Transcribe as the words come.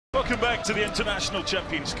Welcome back to the International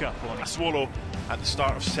Champions Cup on Sassuolo at the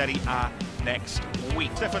start of Serie A next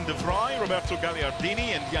week. Stefan de Vrij, Roberto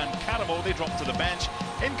Gagliardini and Jan Karamo, they drop to the bench.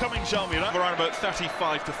 Incoming Jalmira, around about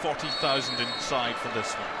 35 to 40,000 inside for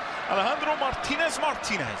this one. Alejandro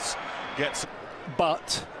Martinez gets...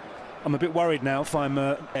 But I'm a bit worried now if I'm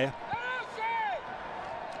there.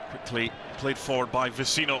 Quickly played forward by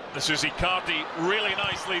Vicino. This is Icardi, really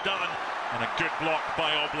nicely done, and a good block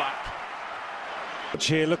by Oblak.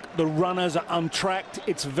 Here, look, the runners are untracked.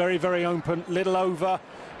 It's very, very open, little over,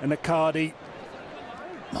 and Icardi,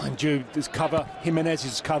 mind you, this cover, Jimenez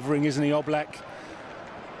is covering, isn't he, Oblak?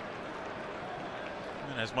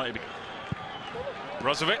 Jimenez might be...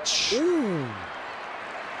 Brozovic. Ooh.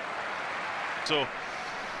 So,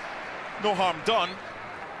 no harm done.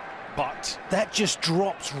 But that just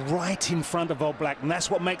drops right in front of Oblak, and that's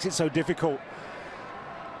what makes it so difficult.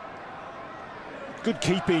 Good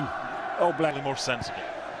keeping, Oblak. More sensible.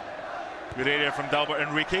 Good area from Dalbert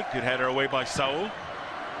Enrique. Good header away by Saul.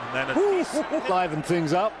 And then liven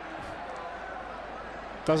things up.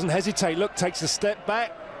 Doesn't hesitate. Look, takes a step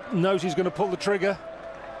back. Knows he's going to pull the trigger.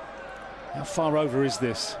 How far over is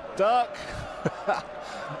this? Dark.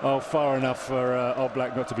 Oh, far enough for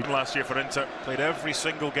Oblak not to be... Last year for Inter, played every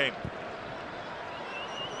single game.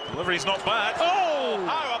 Delivery's not bad. Oh,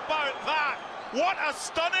 how about that? What a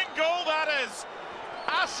stunning goal that is.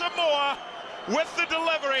 Asamoah with the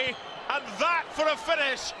delivery, and that for a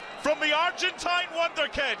finish from the Argentine wonder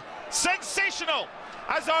kid. Sensational,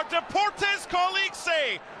 as our Deportes colleagues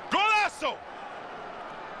say. Golazo!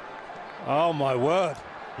 Oh, my word.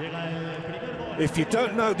 If you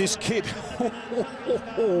don't know this kid,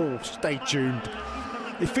 stay tuned.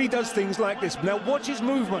 If he does things like this, now watch his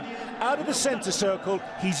movement. Out of the centre circle,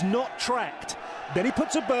 he's not tracked. Then he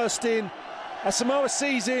puts a burst in. Asamoah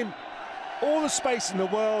sees him, all the space in the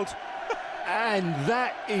world, and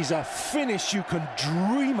that is a finish you can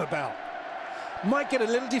dream about. Might get a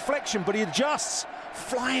little deflection, but he adjusts.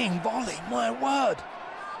 Flying volley, my word.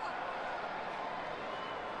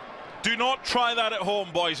 Do not try that at home,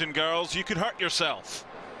 boys and girls. You could hurt yourself.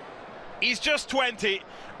 He's just 20,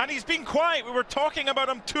 and he's been quiet. We were talking about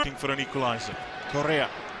him too. For an equaliser. Correa.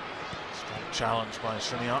 Strong challenge by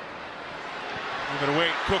Sriniar. Move it away.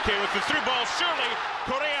 Koke with the through ball. Surely,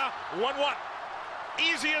 Correa, 1-1.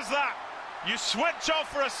 Easy as that. You switch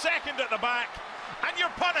off for a second at the back, and you're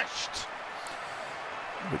punished.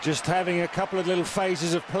 We're just having a couple of little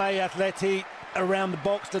phases of play, Atleti, around the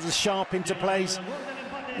box, little sharp interplays.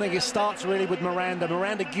 I think it starts really with Miranda.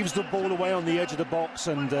 Miranda gives the ball away on the edge of the box,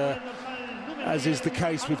 and as is the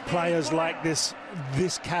case with players like this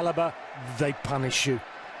caliber, they punish you.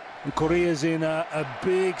 And Correa's in a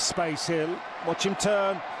big space here. Watch him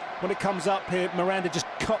turn. When it comes up here, Miranda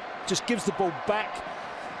just gives the ball back.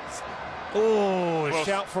 Oh, a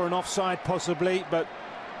shout for an offside possibly, but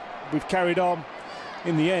we've carried on.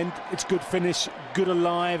 In the end, it's good finish, good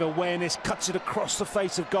alive awareness, cuts it across the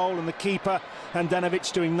face of goal, and the keeper,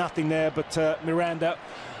 Handanovic, doing nothing there, but Miranda,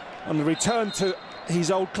 on the return to his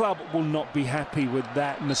old club, will not be happy with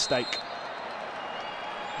that mistake.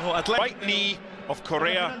 Well, right knee of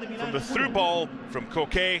Correa from the through ball from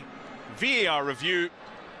Koke. VAR review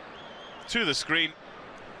to the screen.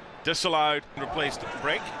 Disallowed, replaced at the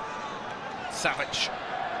break. Savic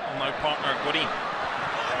will now partner Godin.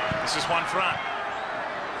 This is Juan Fran.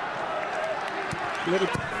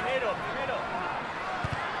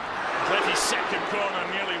 Atleti's second corner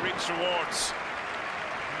nearly reached rewards.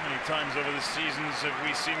 How many times over the seasons have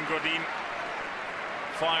we seen Godin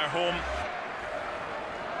fire home?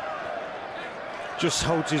 Just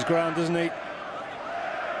holds his ground, doesn't he?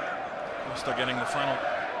 Costa getting the final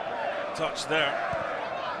touch there.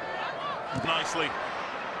 Nicely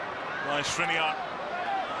by Sriniar.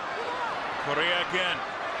 Correa again.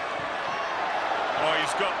 Oh,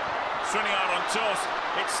 he's got Sriniar on toast.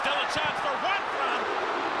 It's still a chance for Juan Fran.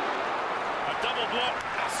 A double block,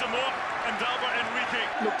 Asamoah and Dalbert Enrique.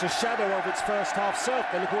 Looked a shadow of its first half surf.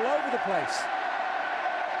 They look all over the place.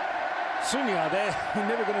 Sriniar there, he's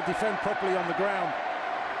never going to defend properly on the ground.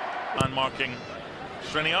 And marking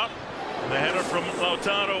Sriniar. The header from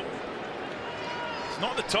Lautaro. It's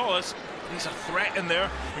not the tallest. He's a threat in there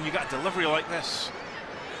when you got a delivery like this.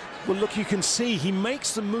 Well, look, you can see he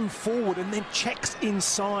makes the move forward and then checks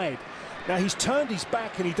inside. Now, he's turned his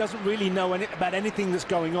back and he doesn't really know about anything that's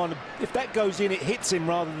going on. If that goes in, it hits him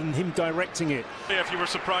rather than him directing it. If you were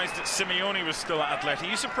surprised that Simeone was still at Atleti,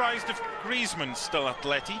 you surprised if Griezmann's still at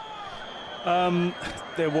Atleti?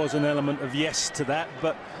 There was an element of yes to that,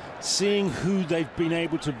 but seeing who they've been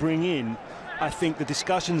able to bring in, I think the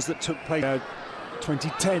discussions that took place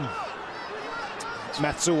 2010.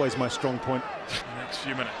 Math's always my strong point. next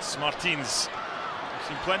few minutes. Martins. We've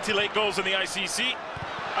seen plenty late goals in the ICC.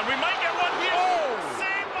 And we might get one here. Oh!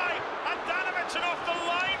 Saved by Handanovic and off the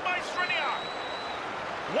line by Skriniar.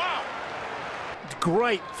 Wow!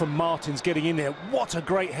 Great from Martins getting in there. What a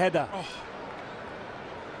great header. Oh.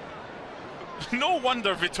 No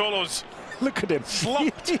wonder Vitolo's... Look at him.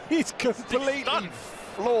 Slumped. He's completely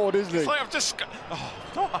floored, isn't he? It's like I've just... Oh,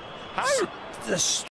 no. How? The